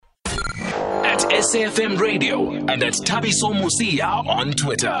SAFM Radio and at Tabiso Musia on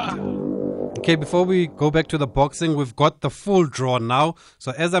Twitter. Okay, before we go back to the boxing, we've got the full draw now.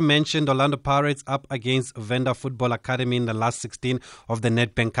 So as I mentioned, Orlando Pirates up against Venda Football Academy in the last 16 of the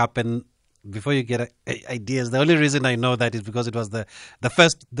Nedbank Cup. And before you get ideas, the only reason I know that is because it was the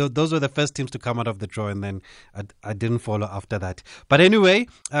first, those were the first teams to come out of the draw, and then I didn't follow after that. But anyway,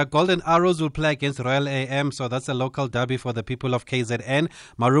 Golden Arrows will play against Royal AM, so that's a local derby for the people of KZN.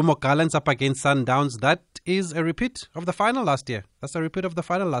 Marumo Gallants up against Sundowns. That is a repeat of the final last year. That's a repeat of the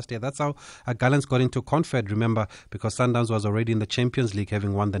final last year. That's how Gallants got into Confed, remember, because Sundowns was already in the Champions League,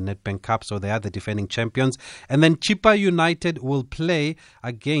 having won the Nedbank Cup, so they are the defending champions. And then Chippa United will play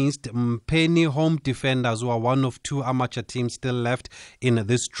against Penny Home Defenders, who are one of two amateur teams still left in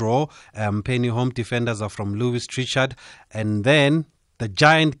this draw. Penny Home Defenders are from Louis Trichardt. And then the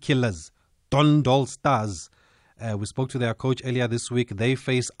Giant Killers, Dondol Stars. We spoke to their coach earlier this week. They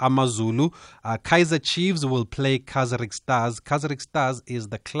face Amazulu. Kaiser Chiefs will play Kazakh Stars. Kazakh Stars is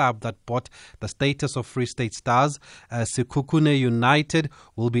the club that bought the status of Free State Stars. Sekhukhune United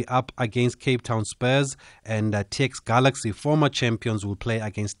will be up against Cape Town Spurs. And TX Galaxy, former champions, will play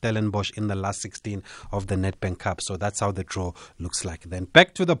against Stellenbosch in the last 16 of the Nedbank Cup. So that's how the draw looks like. Then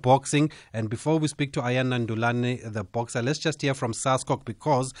back to the boxing. And before we speak to Ayanda Ndulane, the boxer, let's just hear from SASCOC,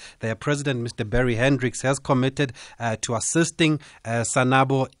 because their president, Mr. Barry Hendricks, has committed to assisting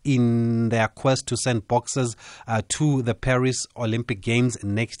Sanabo in their quest to send boxers to the Paris Olympic Games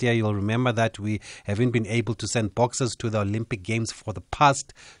next year. You'll remember that we haven't been able to send boxers to the Olympic Games for the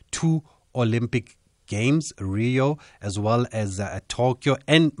past two Olympic Games, Rio as well as Tokyo,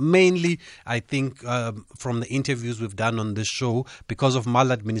 and mainly I think from the interviews we've done on this show, because of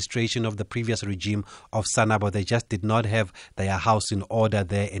maladministration of the previous regime of Sanabo, they just did not have their house in order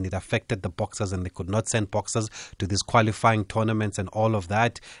there, and it affected the boxers, and they could not send boxers to these qualifying tournaments and all of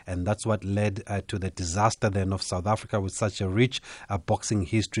that, and that's what led to the disaster then of South Africa, with such a rich boxing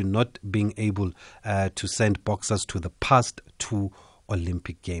history, not being able to send boxers to the past two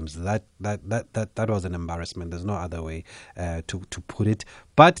Olympic Games. That was an embarrassment. There's no other way to put it.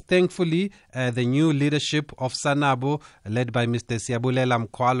 But thankfully, the new leadership of Sanabo, led by Mr. Siabulela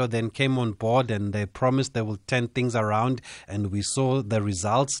Mkwalo, then came on board, and they promised they will turn things around. And we saw the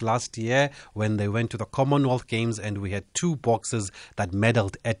results last year when they went to the Commonwealth Games, and we had two boxers that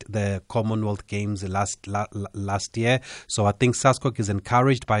medaled at the Commonwealth Games last year. So I think SASCOC is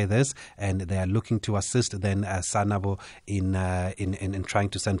encouraged by this, and they are looking to assist then Sanabo in trying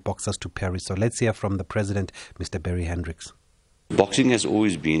to send boxers to Paris. So let's hear from the president, Mr. Barry Hendricks. Boxing has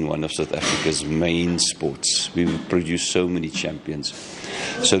always been one of South Africa's main sports. We've produced so many champions.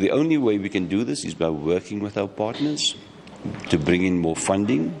 So the only way we can do this is by working with our partners to bring in more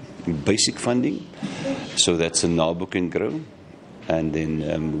funding, basic funding, so that Sanabo can grow. And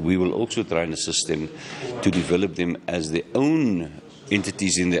then we will also try and assist them to develop them as their own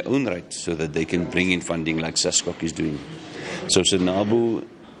entities in their own right, so that they can bring in funding like SASCOC is doing. So Sanabo,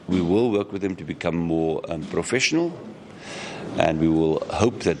 we will work with them to become more professional, and we will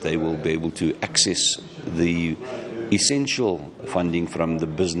hope that they will be able to access the essential funding from the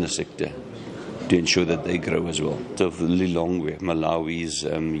business sector to ensure that they grow as well. So Lilongwe, Malawi's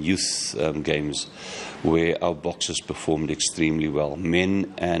youth games, where our boxers performed extremely well,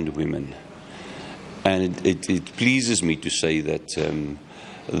 men and women. And it pleases me to say that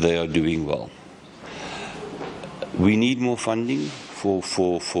they are doing well. We need more funding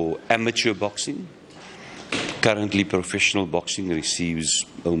for amateur boxing. Currently, professional boxing receives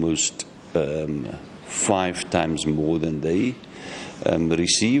almost 5 times more than they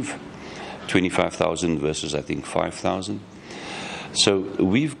receive, 25,000 versus, I think, 5,000. So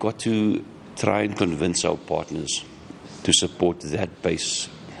we've got to try and convince our partners to support that base.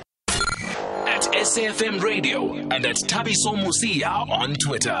 At SAFM Radio and at Tabiso Musia on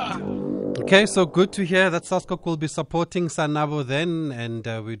Twitter. Okay, so good to hear that SASCOC will be supporting Sanabo then,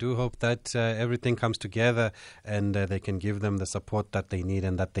 and we do hope that everything comes together and they can give them the support that they need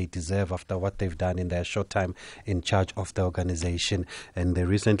and that they deserve after what they've done in their short time in charge of the organization. And they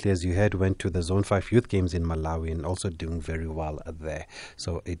recently, as you heard, went to the Zone 5 Youth Games in Malawi and also doing very well there.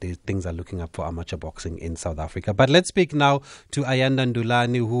 So things are looking up for amateur boxing in South Africa. But let's speak now to Ayanda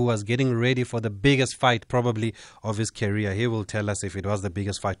Ndulane, who was getting ready for the biggest fight probably of his career. He will tell us if it was the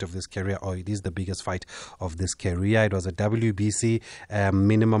biggest fight of his career or it is the biggest fight of this career. It was a WBC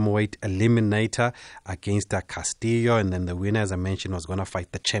minimum weight eliminator against Castillo, and then the winner, as I mentioned, was going to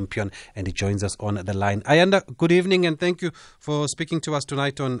fight the champion, and he joins us on the line. Ayanda, good evening, and thank you for speaking to us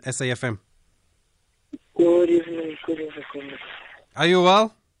tonight on SAFM. Good evening. Are you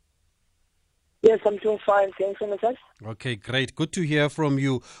well? Yes, I'm doing fine. Thanks so much. Okay, great. Good to hear from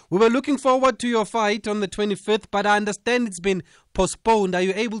you. We were looking forward to your fight on the 25th, but I understand it's been postponed. Are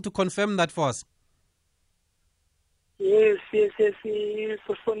you able to confirm that for us? Yes.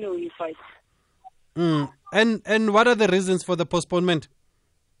 Postpone your fight. And what are the reasons for the postponement?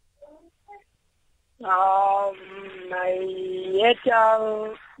 I yet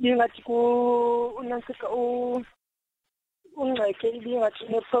ingathi unansika ungxeke ibingathi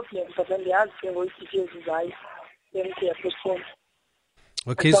ne-problem but andiyazi ke ngoyi-details zayo then siyapostpone.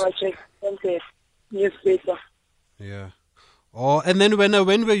 Okay. I check the newspaper. Yeah. Oh, and then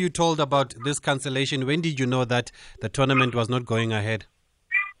when were you told about this cancellation? When did you know that the tournament was not going ahead?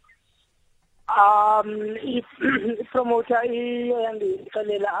 Promoter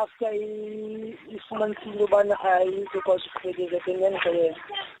yandixelela after ifumanisile ubana ayizokwazi ukuqhubekeka then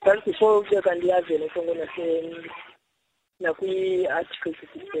that's before ke kandiyazela ke nakwi-articles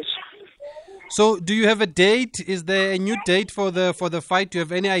especially. So, do you have a date? Is there a new date for the fight? Do you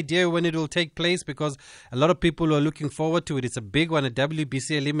have any idea when it will take place? Because a lot of people are looking forward to it. It's a big one, a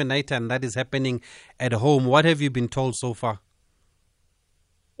WBC Eliminator, and that is happening at home. What have you been told so far?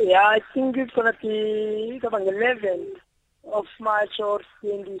 Yeah, I think it's going to be about the 11th of March or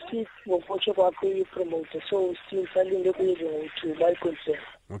 26th of Ochokwakwe promoter. So still selling the video to my concern.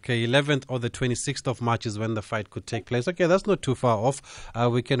 Okay, 11th or the 26th of March is when the fight could take place. Okay, that's not too far off.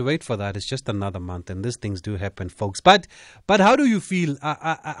 We can wait for that. It's just another month, and these things do happen, folks. But how do you feel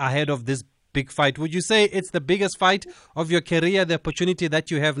ahead of this big fight? Would you say it's the biggest fight of your career, the opportunity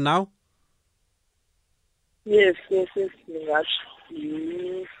that you have now? Yes. This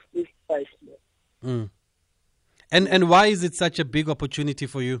fight. And why is it such a big opportunity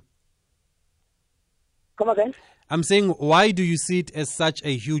for you? Come again? I'm saying, why do you see it as such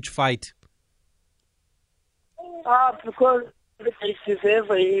a huge fight? Because it deserves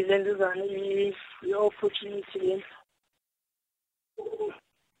the opportunity.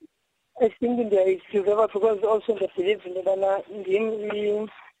 I think there is deserve because also the belief in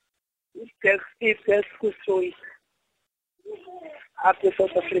it gets good stories after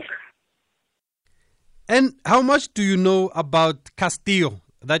South Africa. And how much do you know about Castillo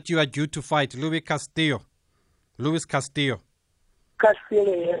that you are due to fight? Luis Castillo,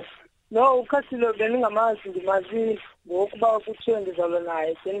 yes. No, Castillo beningamazi ndimazi ngokuba kuthiwe ndizalwa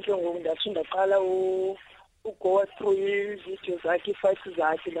naye senke ngoku ndashinda qala ugo through ividiyo zakhe ifight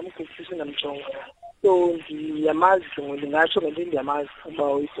zakhe ndamgusisa ndamjonga. So ndiyamazi ndingatsho ngento ndiyamazi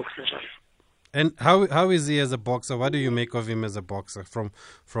uba uyiboxe njani. And how is he as a boxer? What do you make of him as a boxer from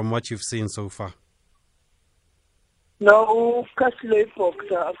what you've seen so far? No, Castillo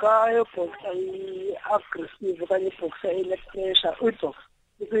i-boxer akayoboxa i-aggressive okanye iboxa i-pressure uyiboxa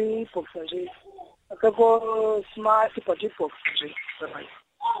i-boxer nje akakho smart but i-boxer nje.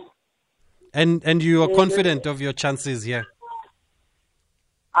 And you are confident of your chances here?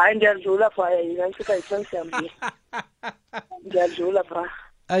 Hayi ndiyadlula phaya yina ntsika yi-chance yam ndiyadlula phaa.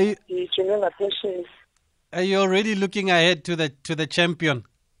 Are you already looking ahead to the champion?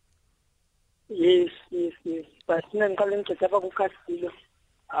 Yes. But Castillo.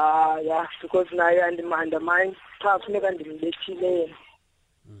 Yeah, because now I'm undermined.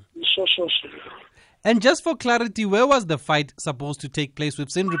 And just for clarity, where was the fight supposed to take place? We've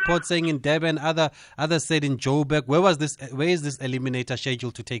seen reports saying in Durban, others said in Joburg. Where is this eliminator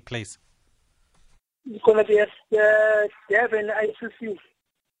scheduled to take place? It's going to be at Durban ICC.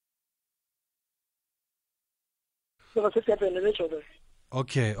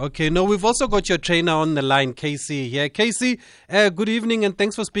 Okay. No, we've also got your trainer on the line, KC here. KC, good evening and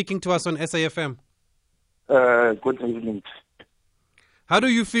thanks for speaking to us on SAFM. Good evening. How do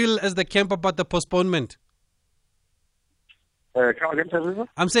you feel as the camp about the postponement?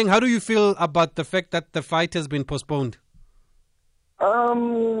 I'm saying, how do you feel about the fact that the fight has been postponed?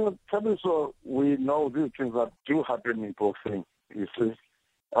 So we know these things that do happen in boxing, you see,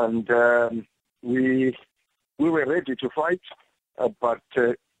 and we were ready to fight, but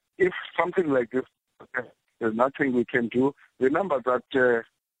if something like this, there's nothing we can do. Remember that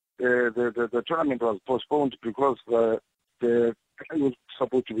the tournament was postponed because the guy who was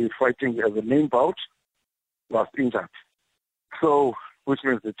supposed to be fighting as a main bout was injured. So, which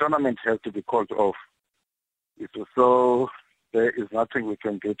means the tournament has to be called off. So there is nothing we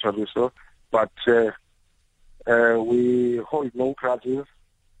can do, Chabiso. But we hold no grudges.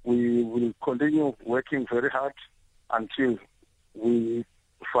 We will continue working very hard until we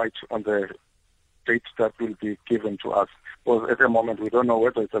fight on the date that will be given to us. Because at the moment we don't know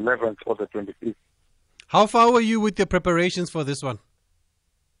whether it's 11th or the 25th. How far were you with your preparations for this one?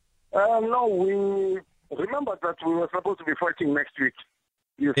 No, we remember that we were supposed to be fighting next week.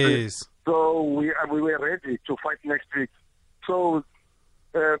 You see? Yes. So we were ready to fight next week. So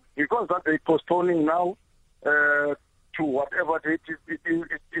because that they're postponing now to whatever date it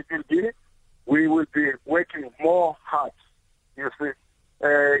will be, we will be working more hard. You see,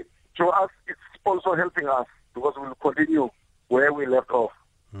 to us it's also helping us because we'll continue where we left off.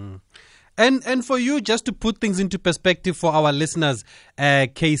 And for you, just to put things into perspective for our listeners,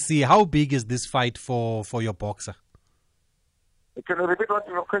 KC, how big is this fight for your boxer? Can you repeat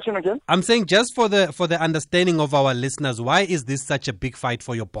your question again? I'm saying just for the understanding of our listeners, why is this such a big fight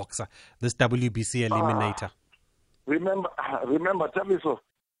for your boxer, this WBC eliminator? Remember, Tabiso,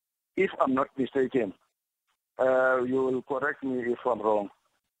 if I'm not mistaken, you will correct me if I'm wrong.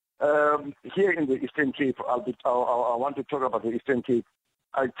 Here in the Eastern Cape, I want to talk about the Eastern Cape.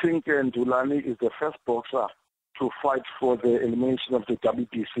 I think Ndulani is the first boxer to fight for the elimination of the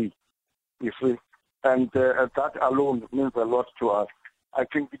WBC. You see, and that alone means a lot to us. I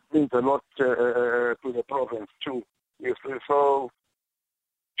think it means a lot to the province too. You see, so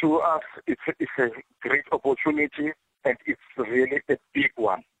to us, it's a great opportunity, and it's really a big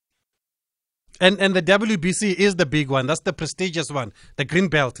one. And the WBC is the big one. That's the prestigious one, the green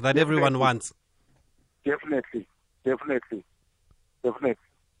belt that everyone wants. Definitely.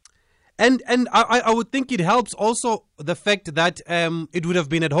 And I would think it helps also the fact that it would have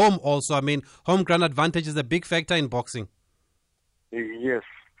been at home also. I mean, home ground advantage is a big factor in boxing. Yes.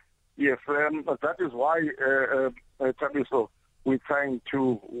 That is why, Tabiso, we're trying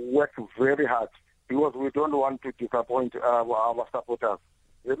to work very hard because we don't want to disappoint our supporters.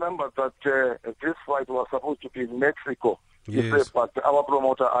 Remember that this fight was supposed to be in Mexico. Yes. But our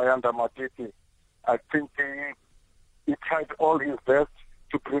promoter, Ayanda Matiti, I think he tried all his best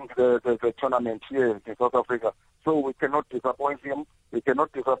to bring the tournament here in South Africa. So we cannot disappoint him. We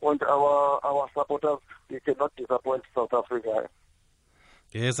cannot disappoint our supporters. We cannot disappoint South Africa.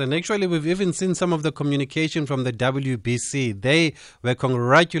 Yes, and actually we've even seen some of the communication from the WBC. They were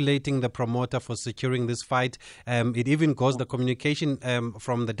congratulating the promoter for securing this fight. It even goes, the communication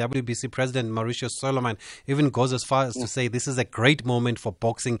from the WBC president, Mauricio Solomon, even goes as far as to say this is a great moment for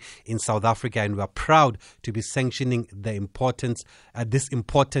boxing in South Africa, and we are proud to be sanctioning the importance, this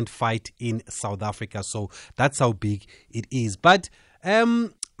important fight in South Africa. So that's how big it is. But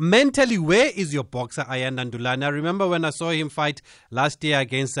mentally, where is your boxer, Ayanda Ndulani? I remember when I saw him fight last year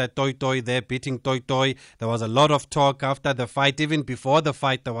against Toy Toy there, beating Toy Toy. There was a lot of talk after the fight. Even before the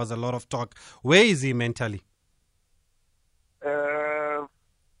fight, there was a lot of talk. Where is he mentally? Where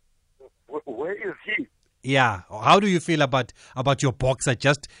is he? Yeah. How do you feel about your boxer,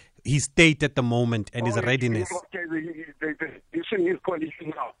 just his state at the moment and his readiness? Okay, you see his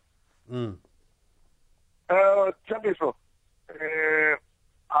condition now. Tell me so.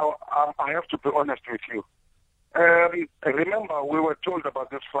 I have to be honest with you. Remember, we were told about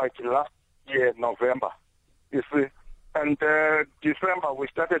this fight last year, November. You see, and December, we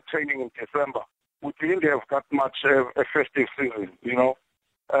started training in December. We didn't have that much a festive season, you know.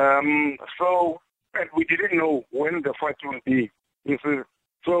 So, and we didn't know when the fight will be. You see,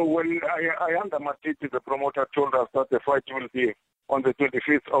 so when Ayanda Matiti, the promoter, told us that the fight will be on the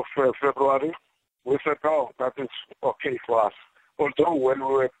 25th of February, we said, no, that is okay for us. Although when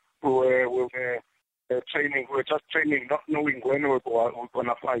we were training, we were just training, not knowing when we were going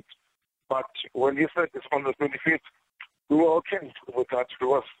to fight. But when he said it's on the 25th, we were okay with that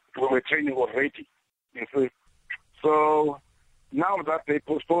because we were training already. You see. So now that they're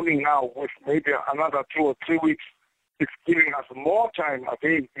postponing now with maybe another 2 or 3 weeks, it's giving us more time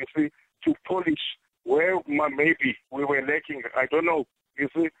again, you see, to polish where maybe we were lacking. I don't know, you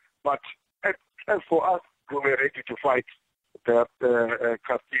see. But as for us, we were ready to fight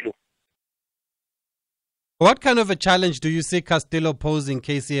Castillo. What kind of a challenge do you see Castillo posing,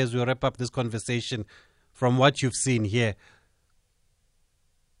 KC, as we wrap up this conversation from what you've seen here?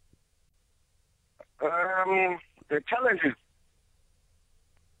 The challenge is...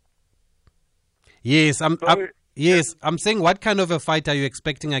 Yes, I'm saying what kind of a fight are you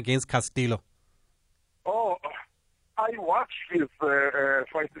expecting against Castillo? Oh, I watched his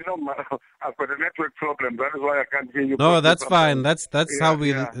fight. You know, I've got a network problem. That is why I can't hear you. No, that's fine. That's how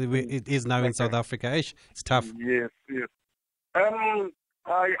it is now in South Africa. It's tough. Yes.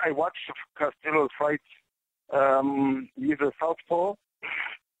 I watched Castillo's fight. He's a southpaw,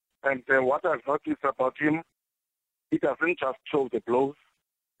 and what I've noticed about him, he doesn't just throw the blows.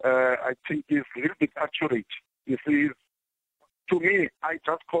 I think he's a little bit accurate. You see, to me, I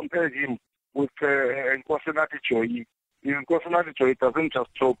just compare him with Nkosinathi Joy. Nkosinathi Joy doesn't just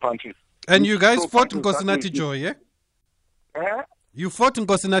throw punches. And you guys fought Nkosinathi Joy, yeah? You fought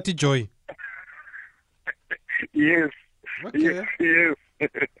Nkosinathi Joy? Yes. Okay. Yes.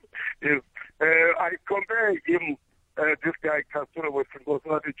 Yes. I compare him, this guy Castillo, with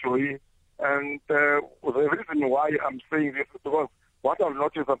Nkosazana Joyi, and the reason why I'm saying this is because what I've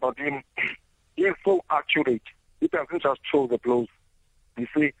noticed about him, he is so accurate. He doesn't just throw the blows. You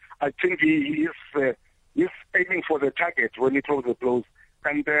see, I think he is aiming for the target when he throws the blows.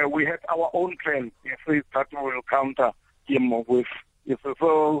 And we had our own plan, you see, that will counter him with.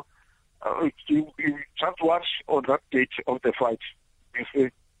 So you just watch on that date of the fight. You see,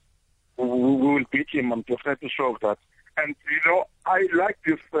 we will beat him. I'm definitely sure of that. And, I like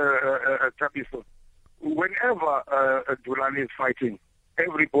this, Tabiso. Whenever Dulani is fighting,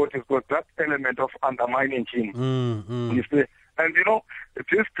 everybody's got that element of undermining him. You see? And,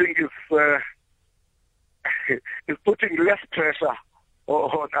 this thing is putting less pressure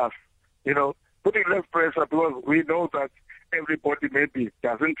on us. Putting less pressure because we know that everybody maybe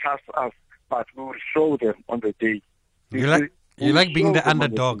doesn't trust us, but we will show them on the day. You like being the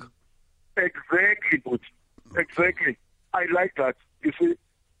underdog. Exactly, Butch. Exactly. I like that. You see,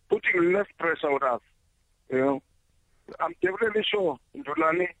 putting less pressure on us. I'm definitely sure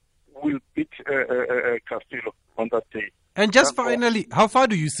Dulani will beat Castillo on that day. And just finally, how far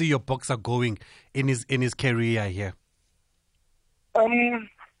do you see your boxer going in his career here?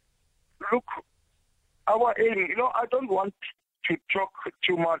 Look, our aim, I don't want to talk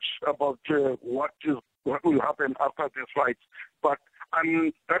too much about what will happen after this fight, but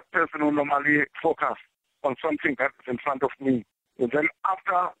I'm that person who normally focus on something that is in front of me. And then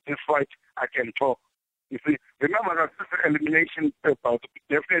after this fight, I can talk. You see, remember that this elimination bout,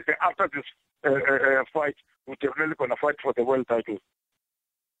 definitely after this fight, we're definitely going to fight for the world title.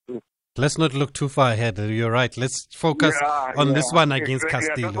 Let's not look too far ahead. You're right. Let's focus on this one against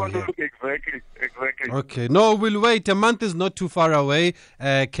Castillo. Exactly. Okay. No, we'll wait. A month is not too far away.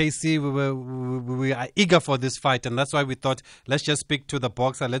 KC, we are eager for this fight, and that's why we thought let's just speak to the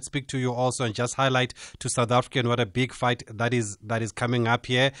boxer. Let's speak to you also and just highlight to South Africa what a big fight that is coming up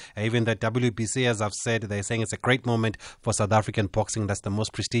here. Even the WBC, as I've said, they're saying it's a great moment for South African boxing. That's the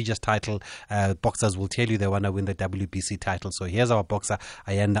most prestigious title. Boxers will tell you they want to win the WBC title. So here's our boxer,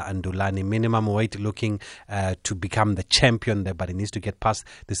 Ayanda Ndulani. Minimum weight looking to become the champion there, but he needs to get past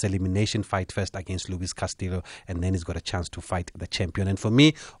this elimination fight first against Luis Castillo, and then he's got a chance to fight the champion. And for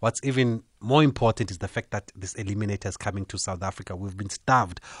me, what's even more important is the fact that this eliminator is coming to South Africa. We've been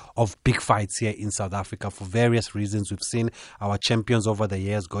starved of big fights here in South Africa for various reasons. We've seen our champions over the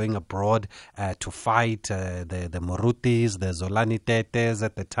years going abroad to fight. The Morutis, the Zolani Tetes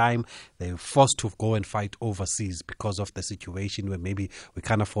at the time, they were forced to go and fight overseas because of the situation where maybe we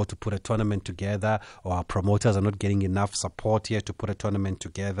can't afford to put a tournament together, or our promoters are not getting enough support here to put a tournament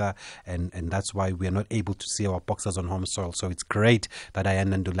together, and that's why we are not able to see our boxers on home soil. So it's great that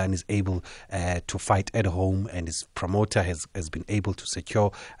Ayanda Ndulani is able to fight at home, and his promoter has been able to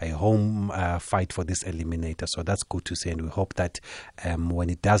secure a home fight for this eliminator. So that's good to see, and we hope that when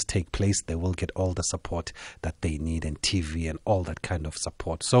it does take place, they will get all the support that they need, and TV and all that kind of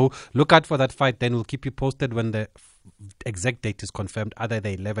support. So look out for that fight. Then we'll keep you posted when the exact date is confirmed, either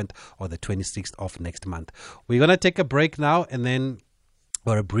the 11th or the 26th of next month. We're going to take a break now, and then,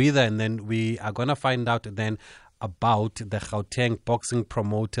 or a breather, and then we are going to find out then about the Gauteng boxing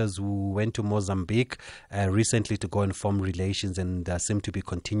promoters who went to Mozambique recently to go and form relations, and seem to be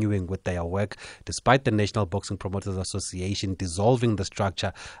continuing with their work despite the National Boxing Promoters Association dissolving the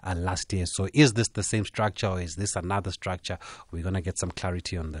structure last year. So is this the same structure, or is this another structure? We're going to get some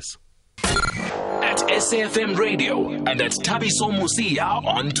clarity on this. At SAFM Radio and at Tabiso Musia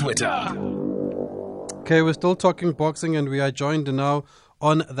on Twitter. Okay, we're still talking boxing, and we are joined now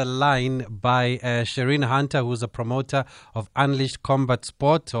on the line by Shireen Hunter, who's a promoter of Unleashed Combat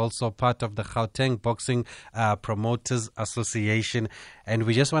Sport, also part of the Gauteng Boxing Promoters Association. And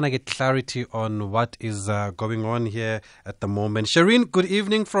we just want to get clarity on what is going on here at the moment. Shireen, good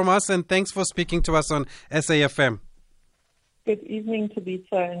evening from us, and thanks for speaking to us on SAFM. Good evening,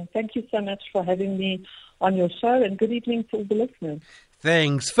 Tabitha, and thank you so much for having me on your show, and good evening to all the listeners.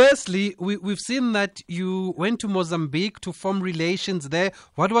 Thanks. Firstly, we've seen that you went to Mozambique to form relations there.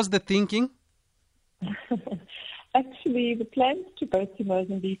 What was the thinking? Actually, the plans to go to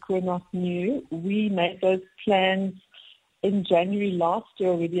Mozambique were not new. We made those plans in January last year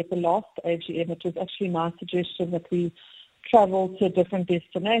already at the last AGM. It was actually my suggestion that we travel to a different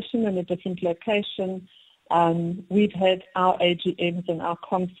destination and a different location. We've had our AGMs and our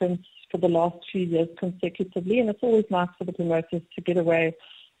conference for the last 2 years consecutively, and it's always nice for the promoters to get away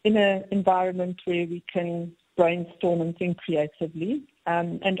in an environment where we can brainstorm and think creatively.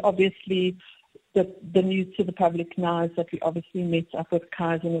 And obviously, the news to the public now is that we obviously met up with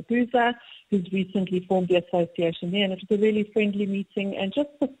Kaiser Mabuza, who's recently formed the association there, and it was a really friendly meeting and just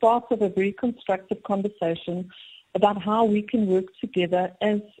the start of a very constructive conversation about how we can work together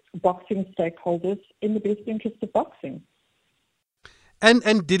as boxing stakeholders in the best interest of boxing.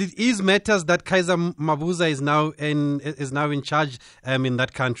 And did it ease matters that Kaiser Mabuza is now in charge in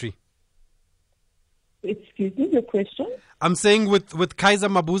that country? Excuse me, your question? I'm saying with Kaiser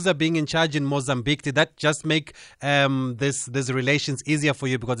Mabuza being in charge in Mozambique, did that just make these relations easier for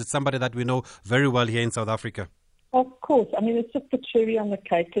you because it's somebody that we know very well here in South Africa? Of course. I mean, it's just the cherry on the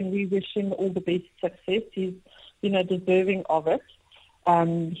cake, and we wish him all the best success. He's, deserving of it.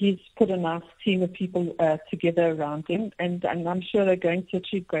 He's put a nice team of people together around him, and I'm sure they're going to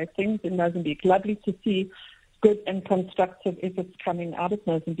achieve great things in Mozambique. Lovely to see good and constructive efforts coming out of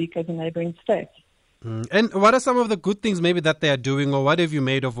Mozambique as a neighboring state. And what are some of the good things maybe that they are doing, or what have you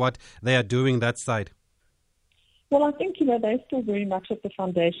made of what they are doing that side? Well, I think, they're still very much at the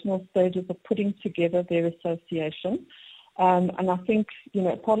foundational stages of putting together their association. And I think,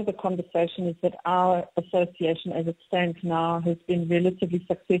 part of the conversation is that our association as it stands now has been relatively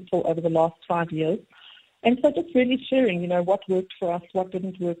successful over the last 5 years. And so just really sharing, what worked for us, what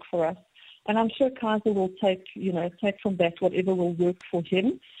didn't work for us. And I'm sure Kaiser will take from that whatever will work for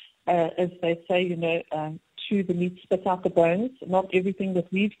him. As they say, chew the meat, spit out the bones. Not everything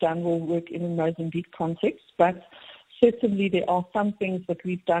that we've done will work in a Mozambique context, but certainly there are some things that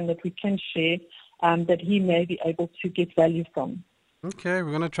we've done that we can share that he may be able to get value from. Okay, we're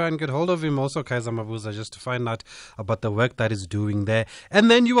going to try and get hold of him also, Kaiser Mabuza, just to find out about the work that he's doing there.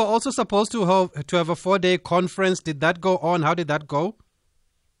 And then you were also supposed to have a 4-day conference. Did that go on? How did that go?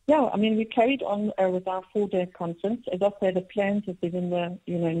 Yeah, I mean, we carried on with our 4-day conference. As I say, the plans have been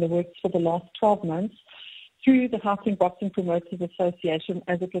in the works for the last 12 months through the Gauteng Boxing Promoters Association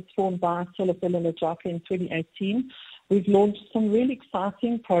as it was formed by Tolofelo Lejaka in 2018. We've launched some really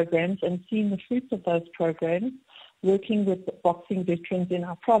exciting programs and seen the fruits of those programs, working with boxing veterans in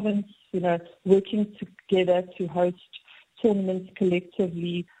our province, working together to host tournaments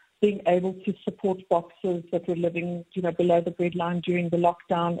collectively, being able to support boxers that were living, below the breadline during the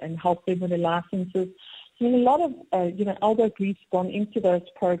lockdown and help them with their licenses. So a lot of, elbow grease gone into those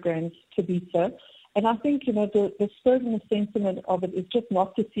programs to be so. And I think, the spirit and the sentiment of it is just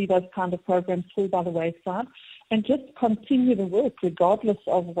not to see those kind of programs fall by the wayside and just continue the work regardless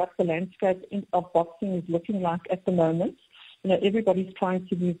of what the landscape of boxing is looking like at the moment. Everybody's trying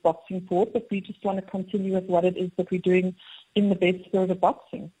to move boxing forward, but we just want to continue with what it is that we're doing in the best spirit of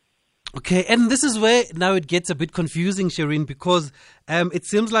boxing. Okay, and this is where now it gets a bit confusing, Shireen, because it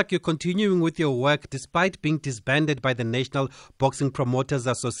seems like you're continuing with your work despite being disbanded by the National Boxing Promoters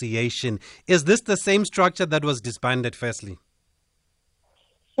Association. Is this the same structure that was disbanded firstly?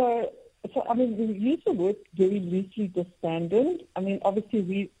 So I mean, we use the word very loosely, disbanded. I mean, obviously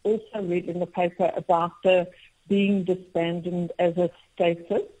we also read in the paper about the being disbanded as a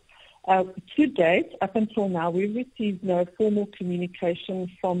status. To date, up until now, we've received no formal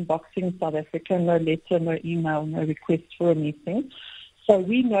communication from Boxing South Africa, no letter, no email, no request for a meeting. So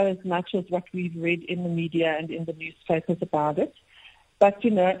we know as much as what we've read in the media and in the newspapers about it. But,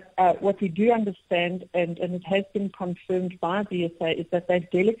 what we do understand, and it has been confirmed by BSA, is that they've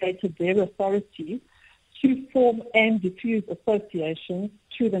delegated their authority to form and diffuse associations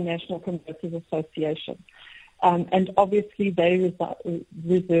to the National Promoters Association. And obviously they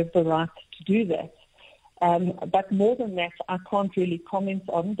reserve the right to do that. But more than that, I can't really comment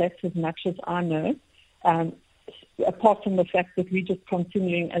on. That's as much as I know, apart from the fact that we're just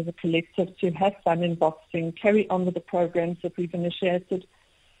continuing as a collective to have fun in boxing, carry on with the programs that we've initiated,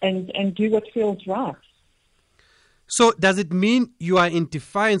 and do what feels right. So does it mean you are in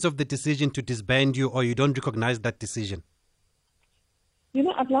defiance of the decision to disband you, or you don't recognize that decision?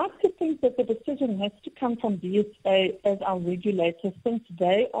 I'd like to think that the decision has to come from BSA as our regulator, since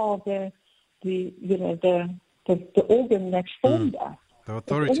they are the organ that formed us. The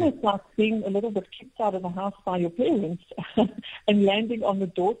authority. It's almost like being a little bit kicked out of the house by your parents and landing on the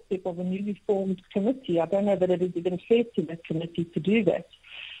doorstep of a newly formed committee. I don't know that it is even fair to that committee to do that.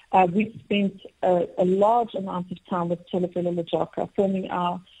 We've spent a large amount of time with Tolofelo Lejaka forming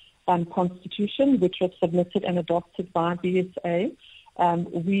our constitution, which was submitted and adopted by BSA.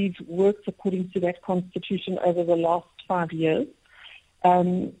 We've worked according to that constitution over the last 5 years.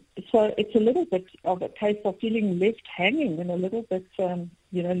 So it's a little bit of a case of feeling left hanging and a little bit,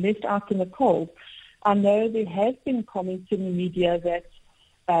 left out in the cold. I know there has been comments in the media that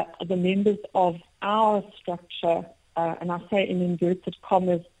the members of our structure, and I say in inverted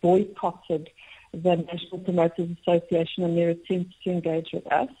commas, boycotted the National Promoters Association and their attempts to engage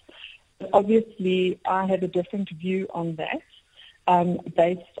with us. Obviously, I had a different view on that,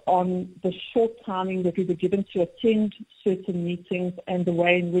 based on the short timing that we were given to attend certain meetings and the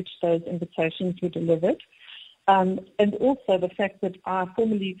way in which those invitations were delivered. And also the fact that I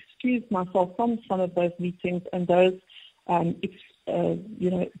formally excused myself from some of those meetings, and those,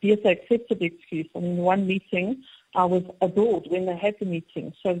 BSA accepted the excuse. I mean, one meeting, I was abroad when they had the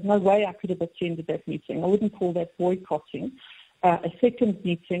meeting, so there's no way I could have attended that meeting. I wouldn't call that boycotting. A second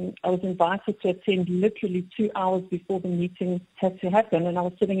meeting, I was invited to attend literally 2 hours before the meeting had to happen, and I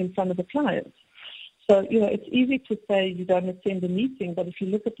was sitting in front of the client. So, it's easy to say you don't attend the meeting, but if you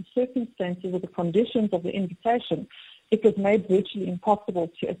look at the circumstances or the conditions of the invitation, it was made virtually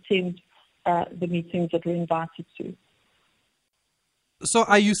impossible to attend the meetings that we're invited to. So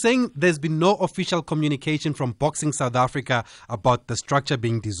are you saying there's been no official communication from Boxing South Africa about the structure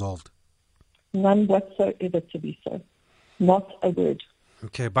being dissolved? None whatsoever, to be so. Not a word.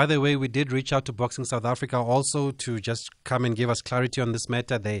 Okay. By the way, we did reach out to Boxing South Africa also to just come and give us clarity on this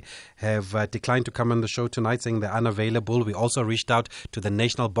matter. They have declined to come on the show tonight, saying they're unavailable. We also reached out to the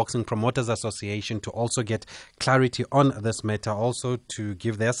National Boxing Promoters Association to also get clarity on this matter, also to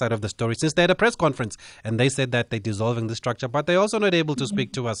give their side of the story, since they had a press conference and they said that they're dissolving the structure, but they're also not able to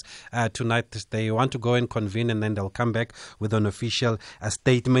speak to us tonight. They want to go and convene, and then they'll come back with an official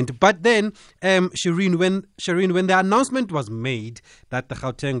statement. But then, Shireen, when the announcement was made that the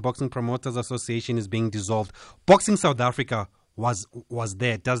Gauteng Boxing Promoters Association is being dissolved, Boxing South Africa was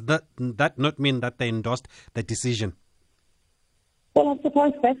there. Does that not mean that they endorsed the decision? Well, I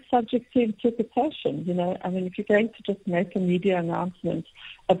suppose that's subject to interpretation. I mean, if you're going to just make a media announcement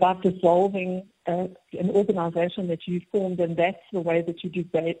about dissolving an organization that you formed, and that's the way that you do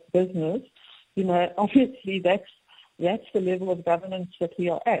business, obviously that's the level of governance that we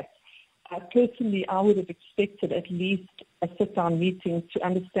are at. Personally, I would have expected at least a sit-down meeting to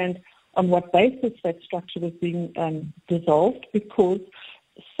understand on what basis that structure was being dissolved, because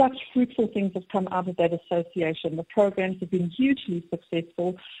such fruitful things have come out of that association. The programs have been hugely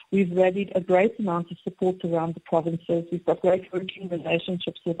successful. We've rallied a great amount of support around the provinces. We've got great working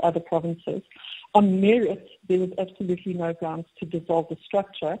relationships with other provinces. On merit, there was absolutely no grounds to dissolve the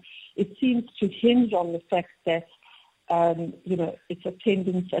structure. It seems to hinge on the fact that its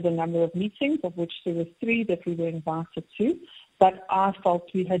attendance at a number of meetings, of which there were 3 that we were invited to, but I felt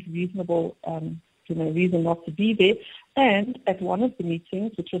we had reasonable reason not to be there. And at one of the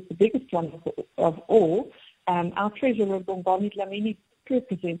meetings, which was the biggest one of all, our treasurer, Bongani Dlamini,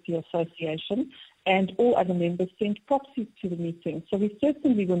 represent the association, and all other members sent proxies to the meeting. So we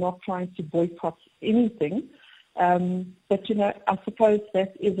certainly were not trying to boycott anything, but I suppose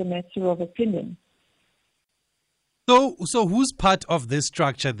that is a matter of opinion. So who's part of this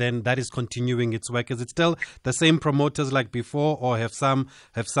structure then that is continuing its work? Is it still the same promoters like before, or have some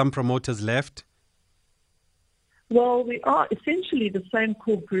promoters left? Well, we are essentially the same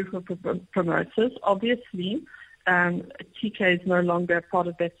core group of promoters. Obviously, TK is no longer part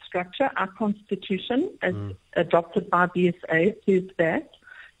of that structure. Our constitution, as adopted by BSA, says that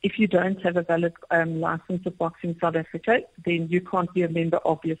if you don't have a valid license of Boxing South Africa, then you can't be a member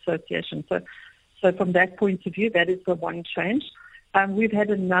of the association. So from that point of view, that is the one change. We've had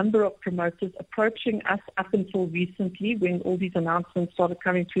a number of promoters approaching us up until recently, when all these announcements started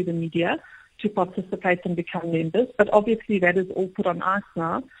coming through the media, to participate and become members. But obviously that is all put on ice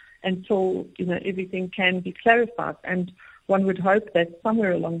now until everything can be clarified. And one would hope that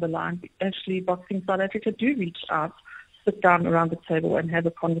somewhere along the line, actually Boxing South Africa do reach out, sit down around the table and have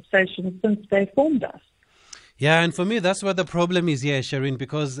a conversation, since they formed us. Yeah, and for me, that's where the problem is here, Shireen,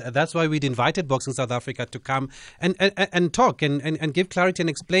 because that's why we'd invited Boxing South Africa to come and talk and give clarity and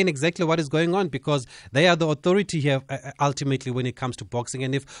explain exactly what is going on, because they are the authority here ultimately when it comes to boxing.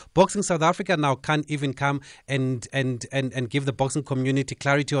 And if Boxing South Africa now can't even come and give the boxing community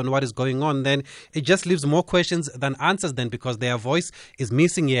clarity on what is going on, then it just leaves more questions than answers then, because their voice is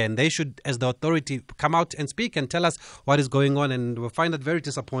missing here, and they should, as the authority, come out and speak and tell us what is going on. And we find it very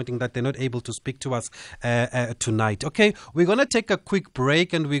disappointing that they're not able to speak to us tonight. Okay, we're going to take a quick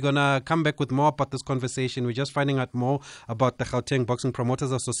break and we're going to come back with more about this conversation. We're just finding out more about the Gauteng Boxing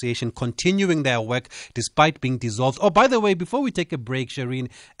Promoters Association continuing their work despite being dissolved. Oh, by the way, before we take a break,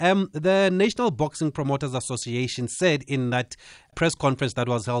 Shireen, the National Boxing Promoters Association said in that press conference that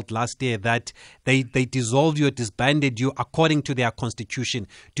was held last year that they dissolved you, disbanded you according to their constitution.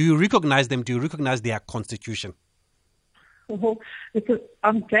 Do you recognize them? Do you recognize their constitution? Well,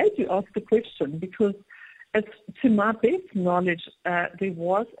 I'm glad you asked the question, because to my best knowledge, there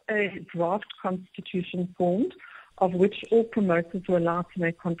was a draft constitution formed of which all promoters were allowed to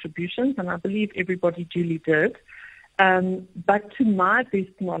make contributions, and I believe everybody duly did. But to my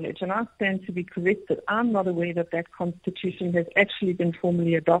best knowledge, and I stand to be corrected, I'm not aware that that constitution has actually been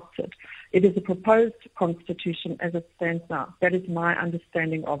formally adopted. It is a proposed constitution as it stands now. That is my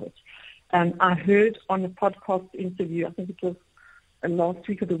understanding of it. I heard on a podcast interview, I think it was last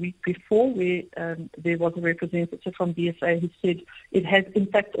week or the week before, where there was a representative from BSA who said it has in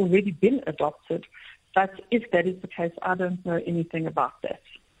fact already been adopted. But if that is the case, I don't know anything about that.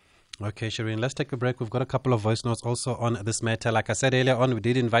 Okay, Shireen, let's take a break. We've got a couple of voice notes also on this matter. Like I said earlier on, we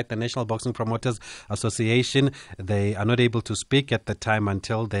did invite the National Boxing Promoters Association. They are not able to speak at the time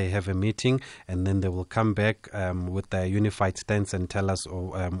until they have a meeting, and then they will come back with their unified stance and tell us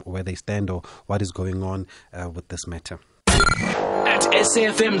where they stand or what is going on with this matter. At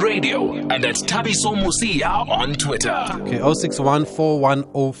SAFM Radio and at Thabiso Mosia on Twitter. Okay,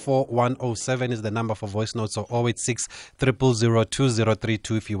 061-4104-107 is the number for voice notes, or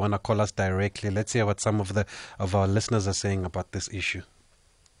 086-000-2032 if you want to call us directly. Let's hear what some of our listeners are saying about this issue.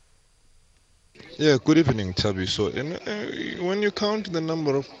 Yeah, good evening, Thabiso. And when you count the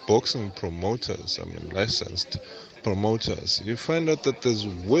number of boxing promoters, licensed promoters, you find out that there's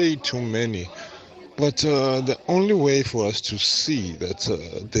way too many. But the only way for us to see that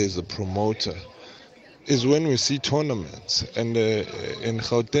there's a promoter is when we see tournaments. And in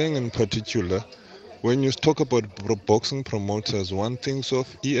Gauteng in particular, when you talk about boxing promoters, one thinks of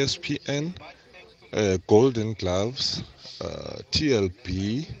ESPN, Golden Gloves,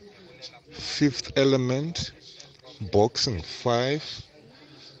 TLB, Fifth Element, Boxing 5,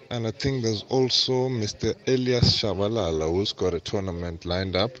 and I think there's also Mr. Elias Shabalala, who's got a tournament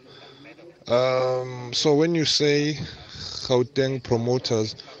lined up. So when you say Gauteng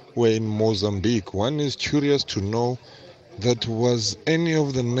promoters were in Mozambique, one is curious to know that was any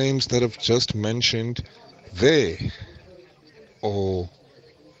of the names that I've just mentioned there, or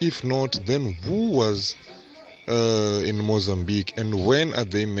if not, then who was in Mozambique and when are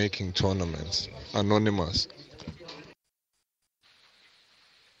they making tournaments? Anonymous.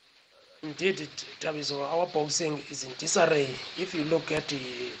 Indeed, Thabiso, our boxing is in disarray. If you look at the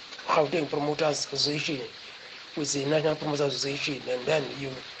Gauteng Promoters Association with the National Promoters Association, and then you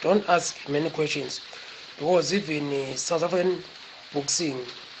don't ask many questions, because even the South African Boxing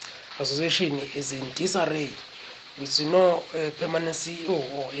Association is in disarray with no permanent CEO,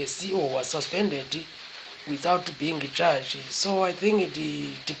 or a CEO was suspended without being charged. So I think the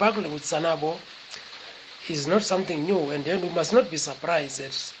debacle with Sanabo is not something new, and then we must not be surprised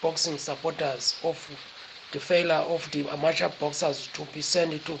that boxing supporters of the failure of the amateur boxers to be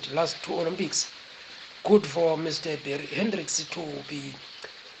sent to the last two Olympics. Good for Mr. Barry Hendricks to be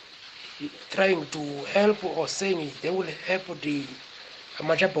trying to help, or saying they will help the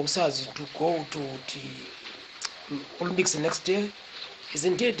amateur boxers to go to the Olympics next year. Is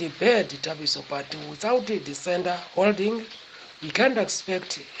indeed bad, Thabiso, but without the center holding, we can't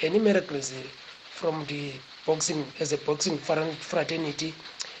expect any miracles from the boxing, as a boxing fraternity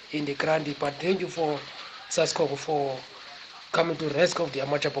in the Grandi. But thank you for Saskog for coming to the rescue of the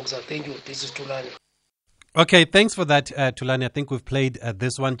amateur boxer. Thank you. This is Tulani. Okay, thanks for that, Tulani. I think we've played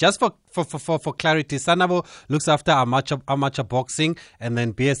this one. Just for clarity, Sanabo looks after amateur boxing, and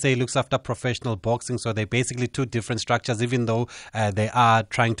then BSA looks after professional boxing. So they're basically two different structures, even though they are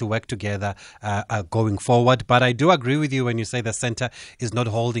trying to work together going forward. But I do agree with you when you say the center is not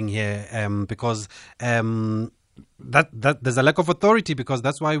holding here, because that there's a lack of authority, because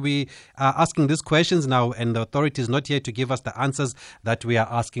that's why we are asking these questions now, and the authority is not here to give us the answers that we are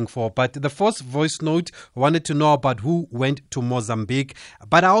asking for. But the first voice note wanted to know about who went to Mozambique.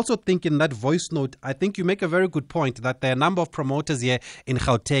 But I also think in that voice note, I think you make a very good point that there are a number of promoters here in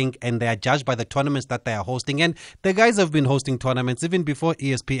Gauteng, and they are judged by the tournaments that they are hosting. And the guys have been hosting tournaments even before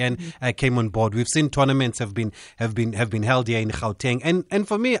ESPN came on board. We've seen tournaments have been held here in Gauteng. And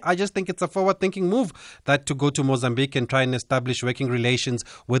for me, I just think it's a forward-thinking move that to go to Mozambique and try and establish working relations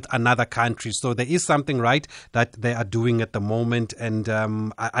with another country. So there is something right that they are doing at the moment, and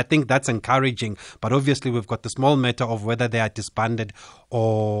I think that's encouraging. But obviously we've got the small matter of whether they are disbanded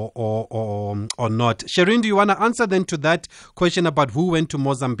or not. Shireen, do you want to answer then to that question about who went to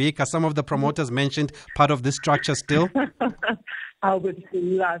Mozambique? Are some of the promoters mentioned part of this structure still? I would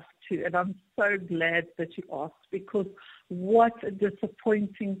love to, and I'm so glad that you asked, because what a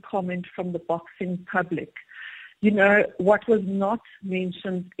disappointing comment from the boxing public. You know, what was not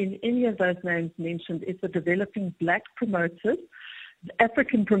mentioned in any of those names mentioned is the developing black promoters, the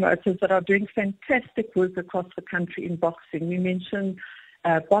African promoters that are doing fantastic work across the country in boxing. We mentioned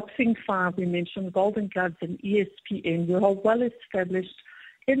Boxing 5, we mentioned Golden Gloves and ESPN, who are well established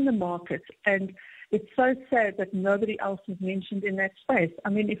in the market. And it's so sad that nobody else is mentioned in that space. I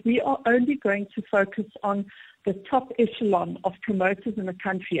mean, if we are only going to focus on the top echelon of promoters in the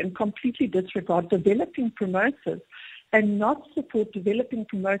country and completely disregard developing promoters and not support developing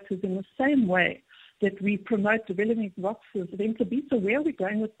promoters in the same way that we promote developing boxers, then Tabitha, where are we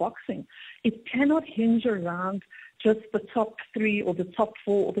going with boxing? It cannot hinge around just the top 3 or the top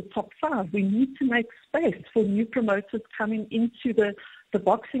 4 or the top 5. We need to make space for new promoters coming into the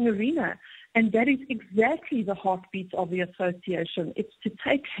boxing arena. And that is exactly the heartbeat of the association. It's to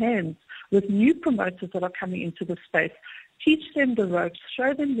take hands with new promoters that are coming into the space, teach them the ropes,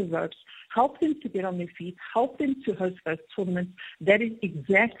 show them the ropes, help them to get on their feet, help them to host those tournaments. That is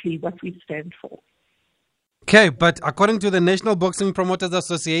exactly what we stand for. Okay, but according to the National Boxing Promoters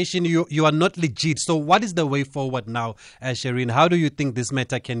Association, you are not legit. So what is the way forward now, Shireen? How do you think this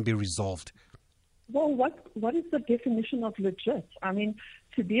matter can be resolved? Well, what is the definition of legit? I mean,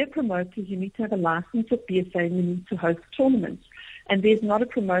 to be a promoter, you need to have a license at BSA and you need to host tournaments. And there's not a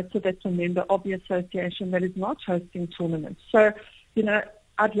promoter that's a member of the association that is not hosting tournaments. So,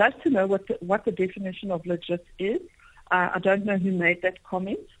 I'd love to know what the definition of legit is. I don't know who made that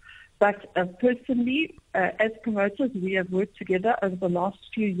comment. But personally, as promoters, we have worked together over the last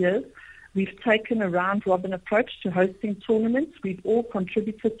few years. We've taken a round-robin approach to hosting tournaments. We've all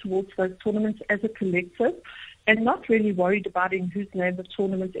contributed towards those tournaments as a collective and not really worried about in whose name the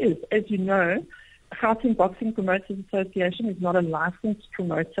tournament is. As you know, Gauteng Boxing Promoters Association is not a licensed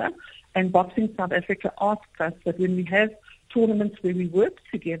promoter, and Boxing South Africa asks us that when we have tournaments where we work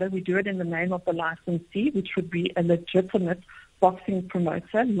together, we do it in the name of the licensee, which would be a legitimate boxing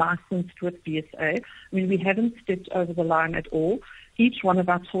promoter licensed with BSA. I mean, we haven't stepped over the line at all. Each one of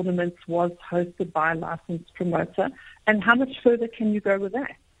our tournaments was hosted by a licensed promoter. And how much further can you go with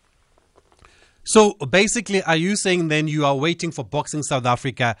that? So basically, are you saying then you are waiting for Boxing South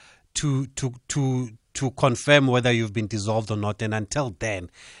Africa to confirm whether you've been dissolved or not? And until then,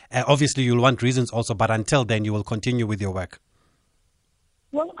 obviously you'll want reasons also, but until then you will continue with your work.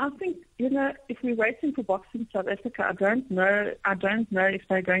 Well, I think, if we're waiting for Boxing South Africa, I don't know if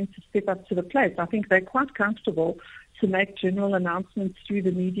they're going to step up to the plate. I think they're quite comfortable to make general announcements through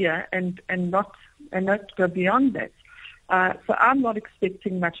the media and not go beyond that. So I'm not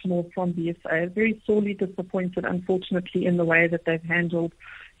expecting much more from BSA. Very sorely disappointed, unfortunately, in the way that they've handled,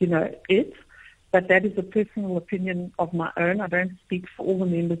 it. But that is a personal opinion of my own. I don't speak for all the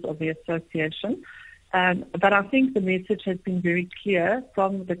members of the association. But I think the message has been very clear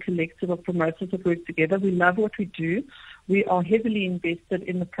from the collective of promoters that work together. We love what we do. We are heavily invested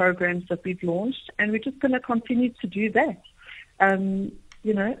in the programs that we've launched, and we're just going to continue to do that.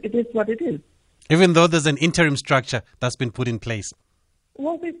 It is what it is. Even though there's an interim structure that's been put in place?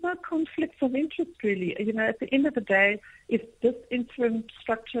 Well, there's no conflicts of interest, really. At the end of the day, if this interim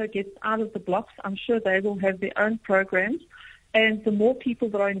structure gets out of the blocks, I'm sure they will have their own programs. And the more people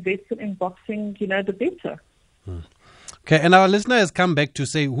that are invested in boxing, the better. Okay, and our listener has come back to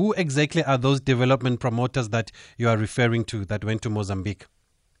say, who exactly are those development promoters that you are referring to that went to Mozambique?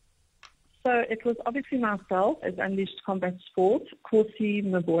 So it was obviously myself as Unleashed Combat Sport, Kosi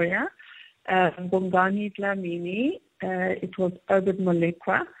Maboya, Bongani Dlamini, it was Obed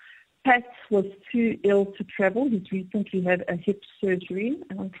Molekwa. Pat was too ill to travel. He's recently had a hip surgery,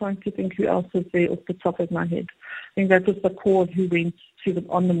 and I'm trying to think who else was there off the top of my head. I think that was the core who went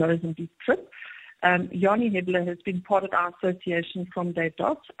on the Mozambique trip. Yanni Hebler has been part of our association from day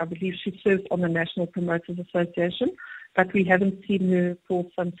dot. I believe she serves on the National Promoters Association, but we haven't seen her for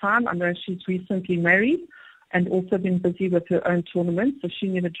some time. I know she's recently married and also been busy with her own tournament, so she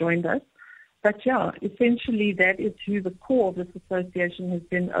never joined us. But yeah, essentially that is who the core of this association has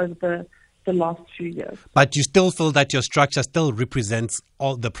been over the last few years. But you still feel that your structure still represents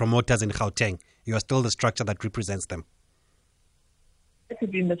all the promoters in Gauteng? You are still the structure that represents them? It would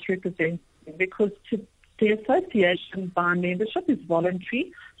be misrepresented because the association by membership is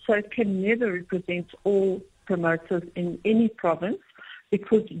voluntary, so it can never represent all promoters in any province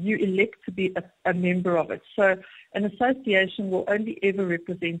because you elect to be a member of it. So an association will only ever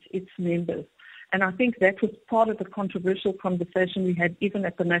represent its members. And I think that was part of the controversial conversation we had even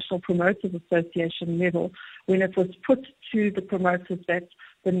at the National Promoters Association level when it was put to the promoters that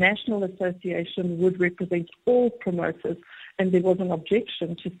the National Association would represent all promoters. And there was an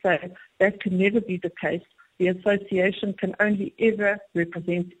objection to say that can never be the case. The association can only ever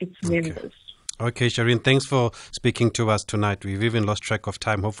represent its members. Okay, Shireen, thanks for speaking to us tonight. We've even lost track of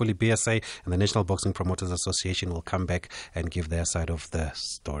time. Hopefully BSA and the National Boxing Promoters Association will come back and give their side of the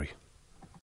story.